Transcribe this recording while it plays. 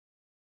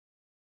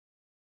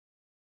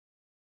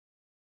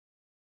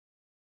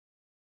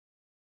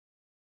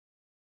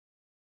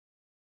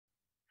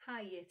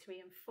Hi Year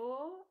 3 and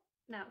 4.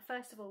 Now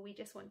first of all we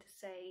just want to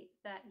say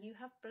that you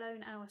have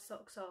blown our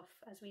socks off,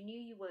 as we knew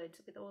you would,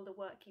 with all the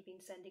work you've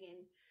been sending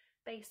in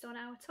based on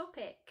our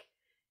topic.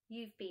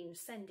 You've been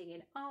sending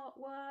in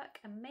artwork,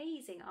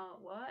 amazing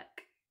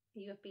artwork.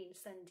 You have been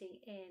sending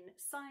in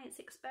science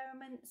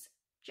experiments.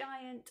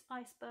 Giant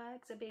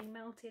icebergs are being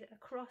melted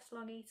across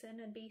Long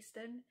Eaton and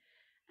Beeston.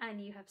 And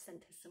you have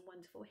sent us some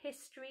wonderful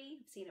history.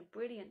 I've seen a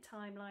brilliant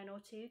timeline or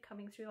two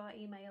coming through our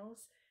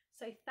emails.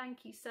 So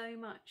thank you so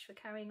much for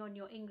carrying on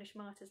your English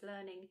Martyrs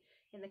learning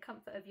in the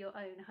comfort of your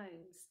own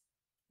homes.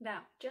 Now,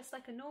 just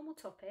like a normal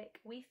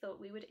topic, we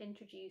thought we would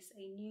introduce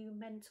a new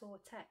mentor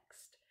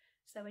text.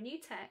 So a new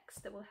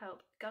text that will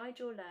help guide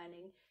your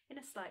learning in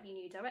a slightly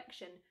new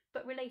direction,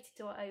 but related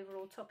to our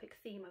overall topic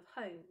theme of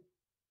home.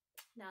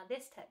 Now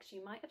this text,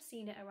 you might have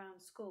seen it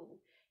around school.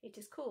 It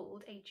is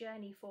called A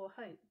Journey for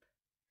Hope.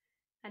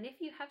 And if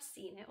you have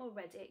seen it or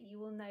read it, you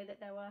will know that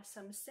there are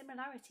some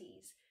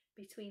similarities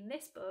between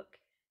this book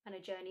and A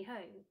Journey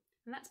Home.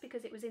 And that's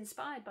because it was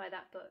inspired by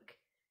that book.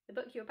 The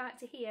book you're about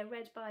to hear,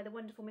 read by the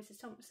wonderful Mrs.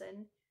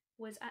 Thompson,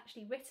 was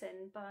actually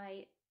written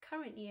by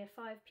current Year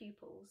 5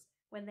 pupils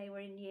when they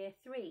were in Year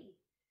 3.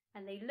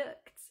 And they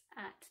looked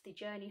at the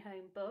Journey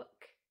Home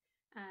book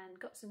and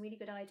got some really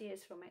good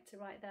ideas from it to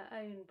write their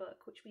own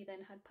book, which we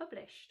then had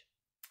published.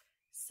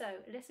 So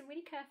listen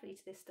really carefully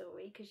to this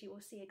story, because you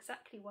will see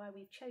exactly why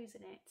we've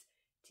chosen it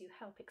to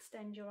help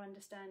extend your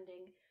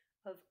understanding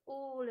of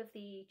all of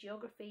the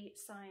geography,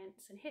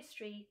 science and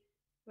history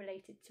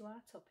related to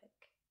our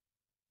topic.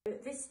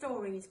 This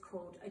story is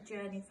called A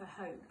Journey for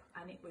Hope,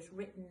 and it was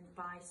written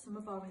by some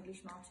of our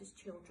English Martyrs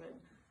children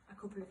a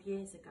couple of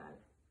years ago.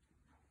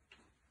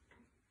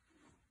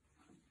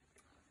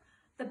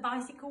 The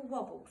bicycle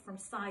wobbled from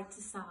side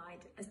to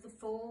side as the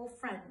four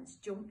friends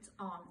jumped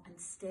on and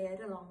steered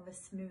along the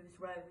smooth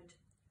road.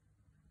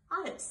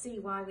 "I don't see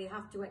why we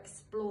have to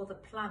explore the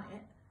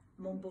planet,"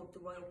 mumbled the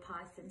Royal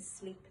Python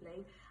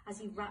sleepily as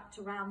he wrapped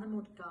around the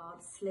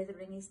mudguard,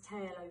 slithering his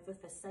tail over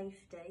for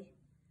safety.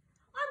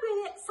 "I'm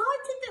really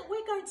excited that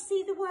we're going to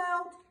see the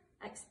world,"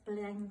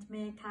 explained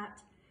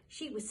Meerkat.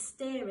 She was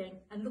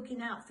steering and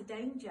looking out for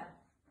danger.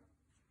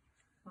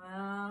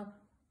 "Well,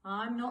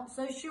 I'm not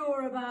so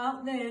sure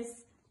about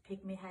this,"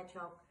 Pygmy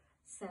Hedgehog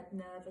said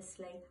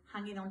nervously,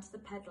 hanging onto the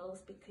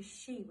pedals because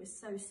she was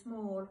so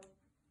small.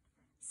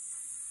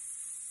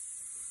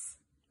 "Sss,"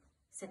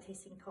 said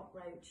Hissing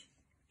Cockroach.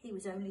 He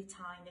was only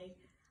tiny,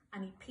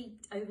 and he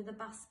peeked over the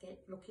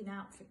basket, looking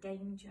out for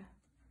danger.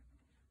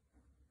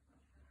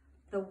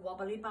 The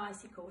wobbly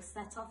bicycle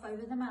set off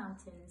over the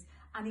mountains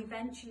and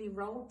eventually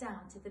rolled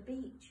down to the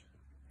beach.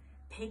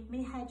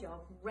 Pygmy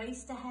Hedgehog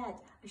raced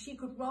ahead as she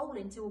could roll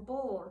into a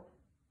ball,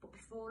 but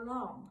before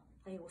long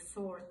they all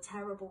saw a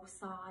terrible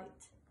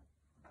sight.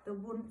 The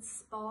once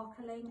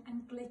sparkling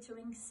and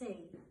glittering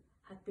sea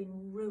had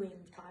been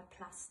ruined by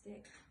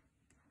plastic.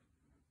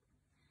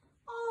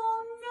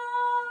 "Oh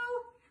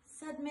no,"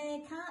 said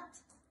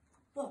Meerkat.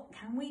 "What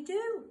can we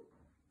do?"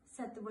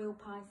 said the Royal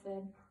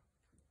Python.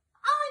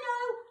 "I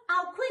know,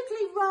 I'll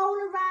quickly roll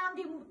around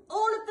in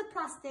all of the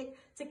plastic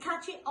to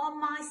catch it on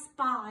my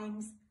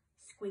spines,"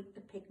 squeaked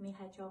the Pygmy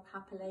Hedgehog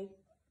happily.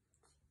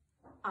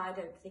 "I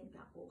don't think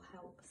that will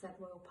help," said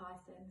Royal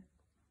Python.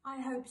 "I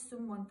hope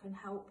someone can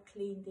help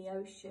clean the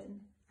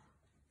ocean."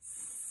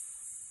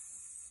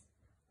 "Sss,"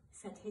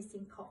 said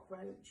Hissing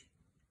Cockroach.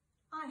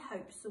 "I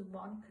hope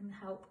someone can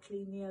help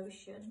clean the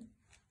ocean."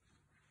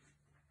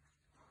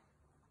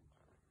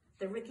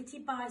 The rickety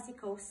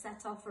bicycle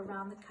set off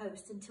around the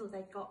coast until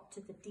they got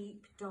to the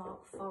deep,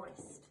 dark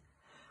forest.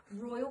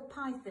 Royal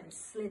Python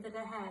slithered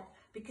ahead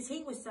because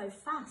he was so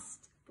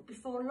fast, but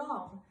before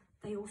long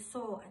they all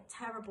saw a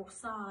terrible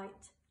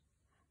sight.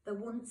 The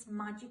once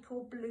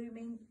magical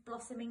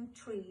blossoming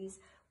trees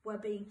were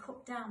being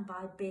cut down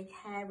by big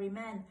hairy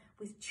men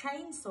with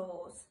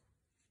chainsaws.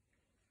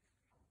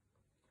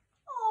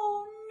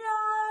 "Oh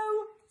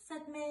no,"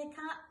 said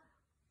Meerkat.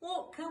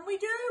 "What can we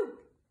do?"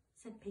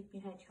 said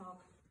Pygmy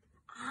Hedgehog.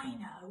 "I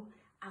know,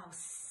 I'll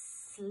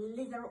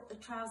slither up the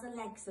trouser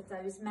legs of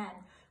those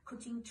men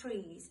cutting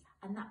trees,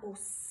 and that will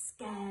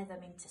scare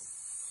them into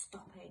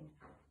stopping,"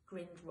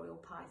 grinned Royal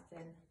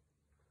Python.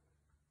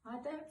 "I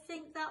don't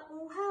think that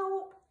will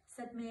help,"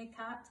 said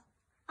Meerkat.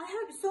 "I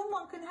hope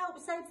someone can help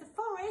save the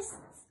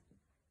forests,"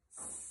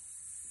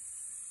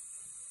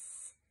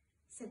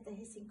 said the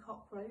Hissing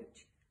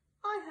Cockroach.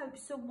 "I hope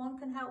someone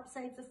can help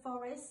save the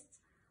forests,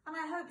 and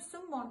I hope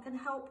someone can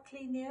help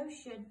clean the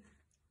ocean."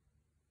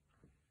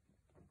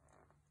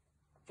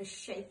 The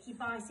shaky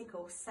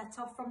bicycle set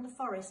off from the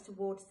forest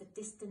towards the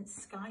distant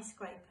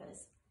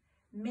skyscrapers.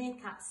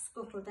 Meerkat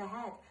scuttled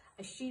ahead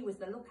as she was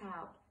the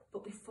lookout,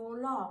 but before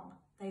long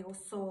they all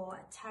saw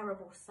a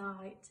terrible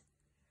sight.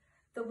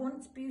 The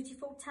once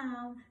beautiful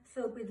town,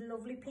 filled with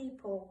lovely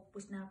people,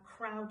 was now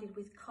crowded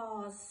with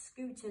cars,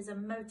 scooters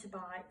and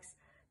motorbikes.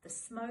 The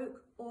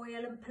smoke,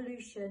 oil and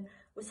pollution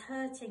was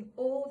hurting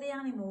all the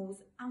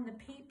animals and the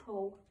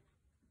people.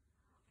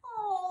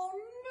 "Oh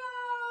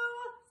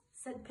no,"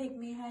 said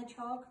Pygmy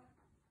Hedgehog.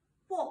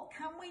 "What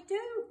can we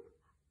do?"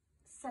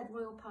 said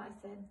Royal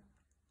Python.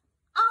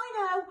 I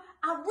know,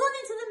 I'll run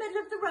into the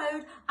middle of the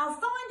road, I'll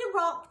find a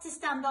rock to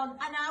stand on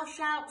and I'll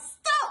shout,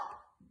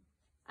 stop,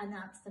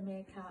 announced the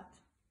meerkat.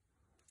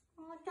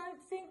 I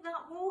don't think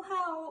that will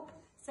help,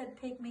 said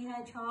Pygmy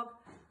Hedgehog.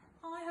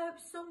 I hope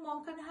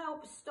someone can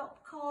help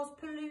stop cars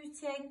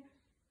polluting,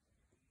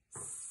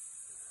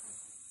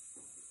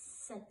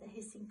 said the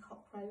hissing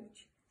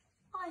cockroach.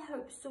 I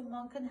hope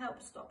someone can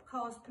help stop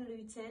cars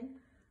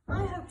polluting.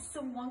 I hope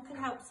someone can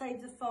help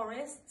save the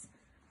forests.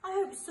 I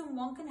hope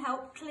someone can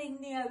help clean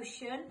the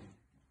ocean.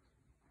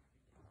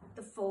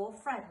 The four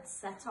friends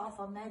set off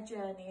on their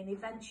journey and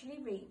eventually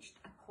reached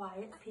a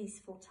quiet,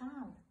 peaceful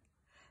town.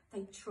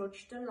 They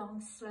trudged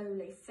along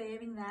slowly,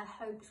 fearing their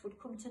hopes would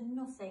come to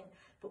nothing,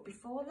 but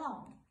before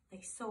long they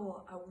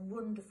saw a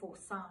wonderful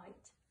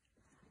sight.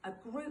 A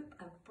group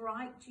of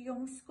bright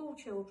young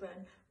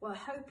schoolchildren were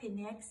hoping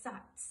the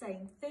exact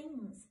same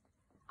things.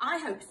 I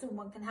hope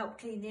someone can help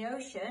clean the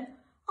ocean.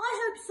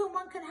 I hope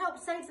someone can help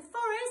save the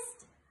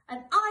forest.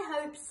 And I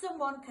hope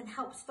someone can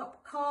help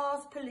stop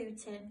cars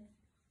polluting.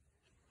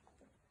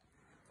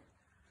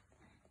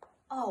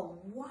 Oh,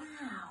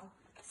 wow,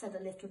 said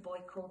a little boy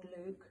called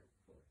Luke.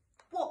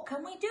 What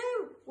can we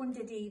do?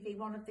 Wondered Evie,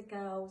 one of the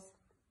girls.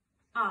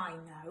 I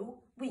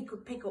know, we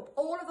could pick up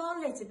all of our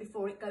litter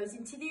before it goes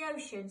into the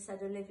ocean,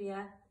 said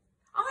Olivia.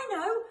 I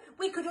know,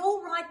 we could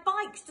all ride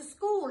bikes to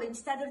school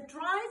instead of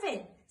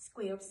driving,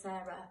 squealed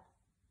Sarah.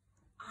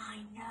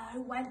 I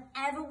know,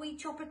 whenever we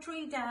chop a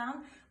tree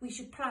down, we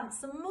should plant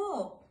some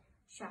more,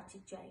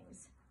 shouted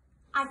James.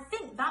 I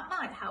think that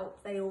might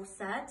help, they all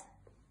said.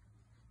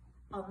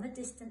 On the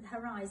distant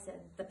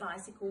horizon, the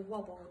bicycle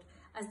wobbled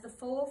as the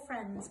four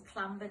friends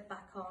clambered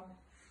back on.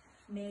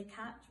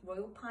 Meerkat,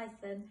 Royal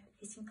Python,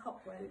 Hissing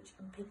Cockroach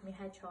and Pygmy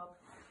Hedgehog.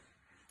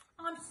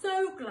 I'm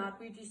so glad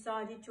we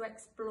decided to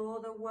explore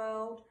the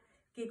world,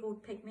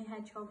 giggled Pygmy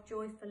Hedgehog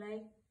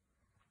joyfully.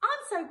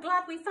 I'm so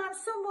glad we found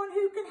someone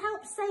who can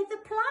help save the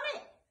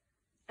planet,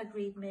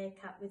 agreed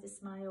Meerkat with a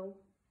smile.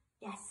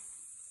 Yes,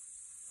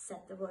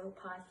 said the Royal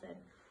Python.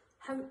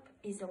 Hope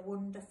is a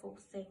wonderful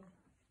thing.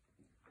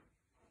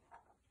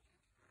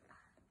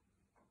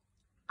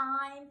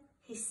 I'm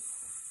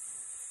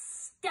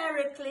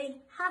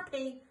hysterically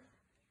happy,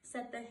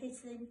 said the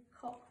hissing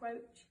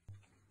cockroach.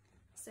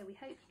 So we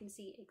hope you can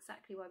see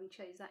exactly why we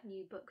chose that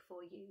new book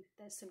for you.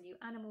 There's some new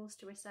animals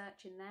to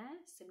research in there,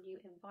 some new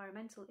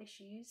environmental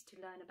issues to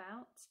learn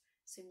about,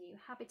 some new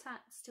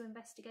habitats to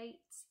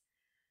investigate.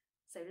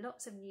 So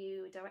lots of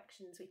new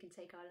directions we can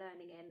take our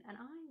learning in, and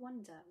I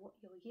wonder what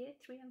your Year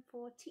 3 and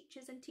 4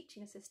 teachers and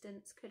teaching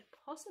assistants could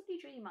possibly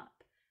dream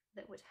up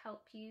that would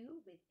help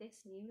you with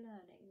this new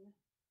learning.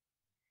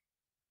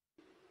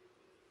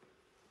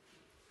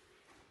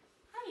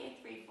 Hi Year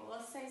 3 4.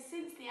 So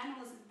since the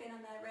animals have been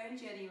on their own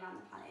journey around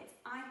the planet,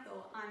 I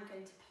thought I'm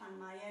going to plan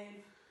my own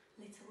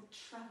little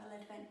travel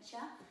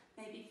adventure.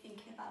 Maybe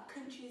thinking about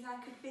countries I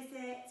could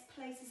visit,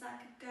 places I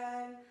could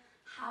go,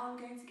 how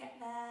I'm going to get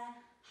there,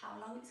 how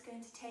long it's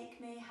going to take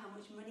me, how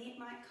much money it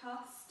might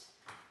cost.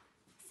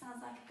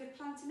 Sounds like a good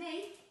plan to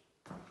me.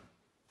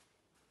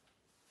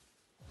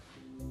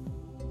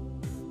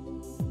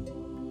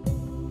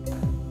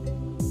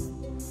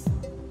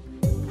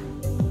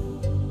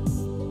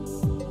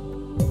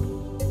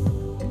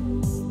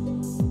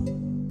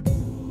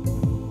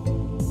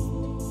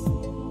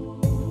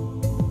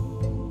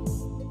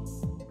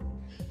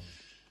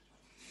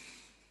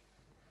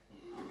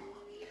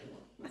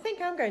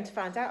 I'm going to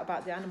find out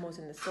about the animals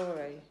in the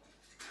story.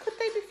 Could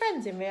they be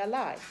friends in real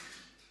life?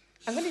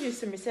 I'm going to do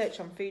some research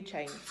on food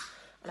chains,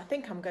 and I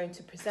think I'm going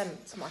to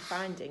present my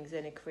findings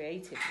in a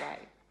creative way.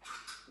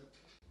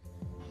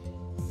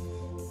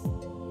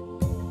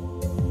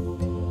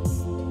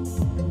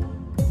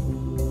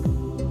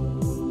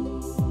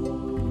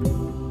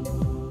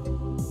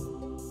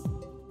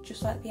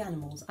 Just like the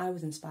animals, I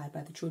was inspired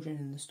by the children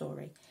in the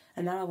story,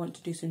 and now I want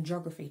to do some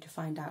geography to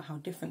find out how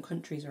different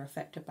countries are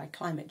affected by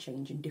climate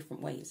change in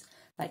different ways,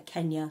 like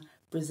Kenya,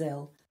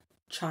 Brazil,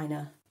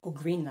 China, or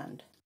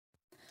Greenland.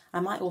 I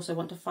might also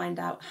want to find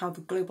out how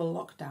the global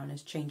lockdown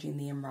is changing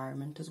the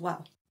environment as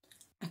well.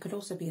 I could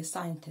also be a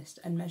scientist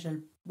and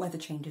measure weather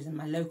changes in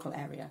my local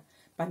area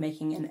by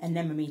making an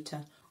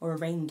anemometer or a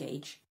rain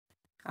gauge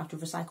out of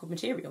recycled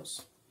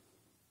materials.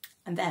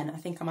 And then I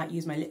think I might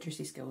use my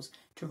literacy skills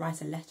to write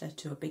a letter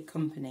to a big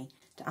company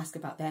to ask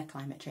about their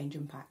climate change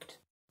impact.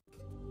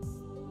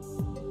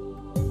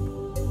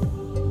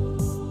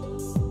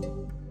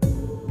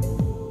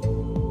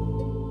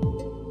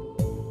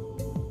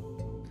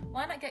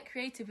 Why not get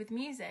creative with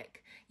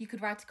music? You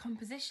could write a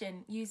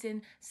composition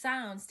using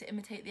sounds to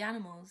imitate the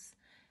animals.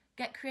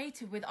 Get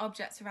creative with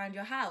objects around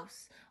your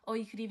house, or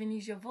you could even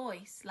use your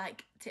voice,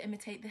 like to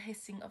imitate the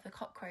hissing of the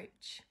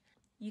cockroach.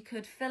 You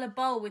could fill a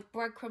bowl with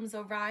breadcrumbs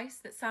or rice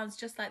that sounds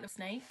just like the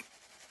snake.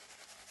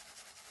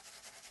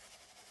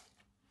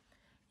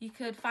 You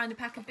could find a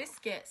pack of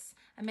biscuits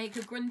and make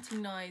a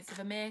grunting noise of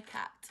a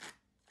meerkat.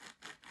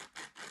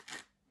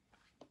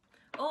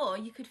 Or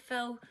you could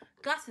fill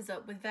glasses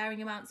up with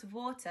varying amounts of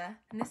water,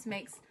 and this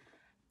makes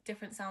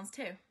different sounds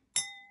too.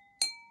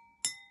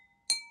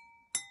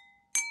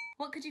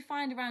 What could you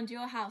find around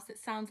your house that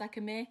sounds like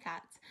a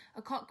meerkat,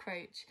 a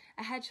cockroach,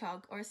 a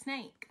hedgehog or a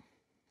snake?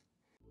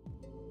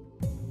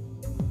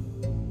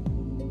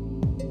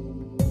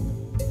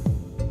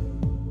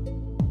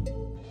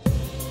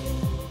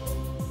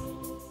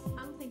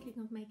 I'm thinking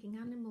of making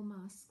animal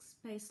masks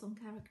based on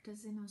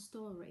characters in our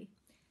story.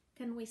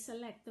 Can we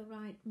select the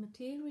right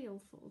material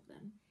for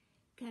them?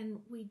 Can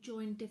we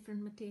join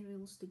different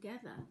materials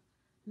together?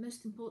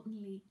 Most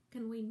importantly,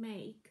 can we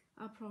make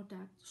our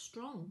product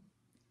strong?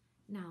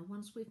 Now,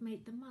 once we've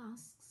made the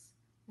masks,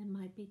 there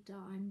might be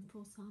time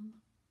for some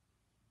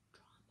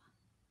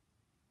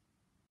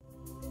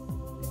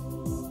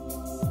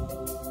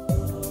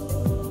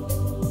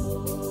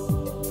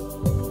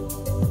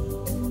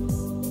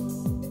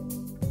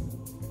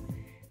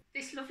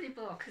This lovely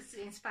book has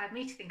inspired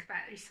me to think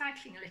about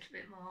recycling a little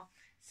bit more.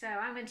 So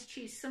I'm going to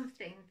choose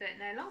something that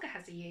no longer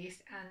has a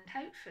use and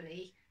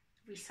hopefully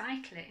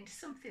recycle it into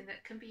something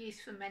that can be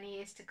used for many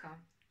years to come.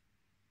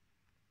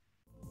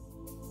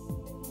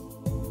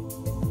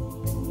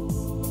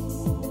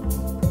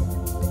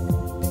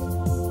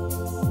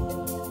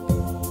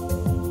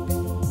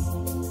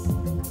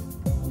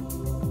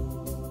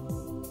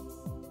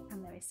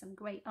 Some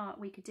great art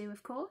we could do,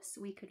 of course.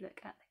 We could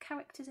look at the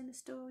characters in the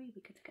story,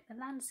 we could look at the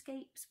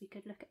landscapes, we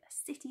could look at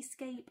the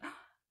cityscape,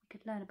 we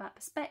could learn about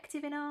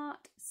perspective in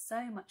art.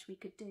 So much we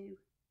could do.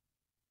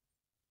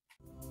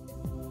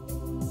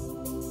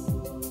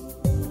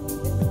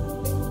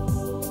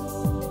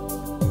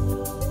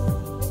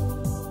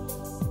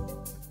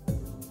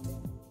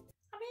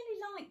 I really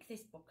like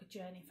this book, A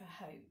Journey for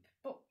Hope,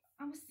 but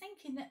I was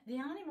thinking that the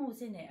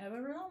animals in it are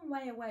a long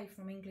way away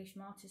from English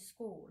Martyrs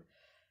School.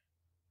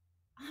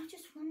 I'm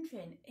just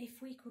wondering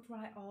if we could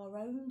write our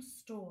own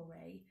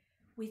story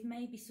with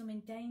maybe some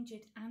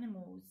endangered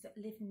animals that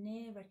live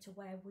nearer to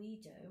where we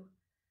do.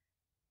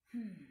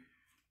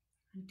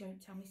 And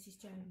don't tell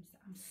Mrs. Jones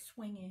that I'm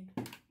swinging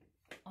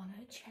on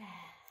her chair.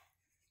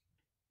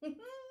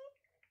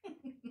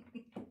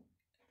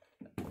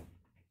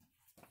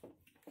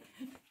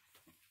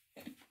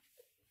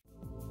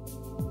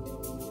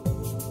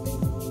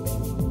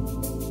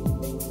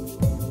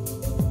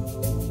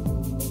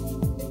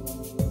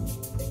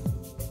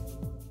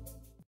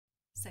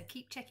 So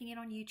keep checking in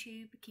on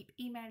YouTube, keep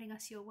emailing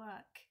us your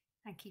work,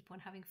 and keep on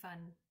having fun.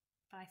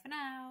 Bye for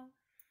now.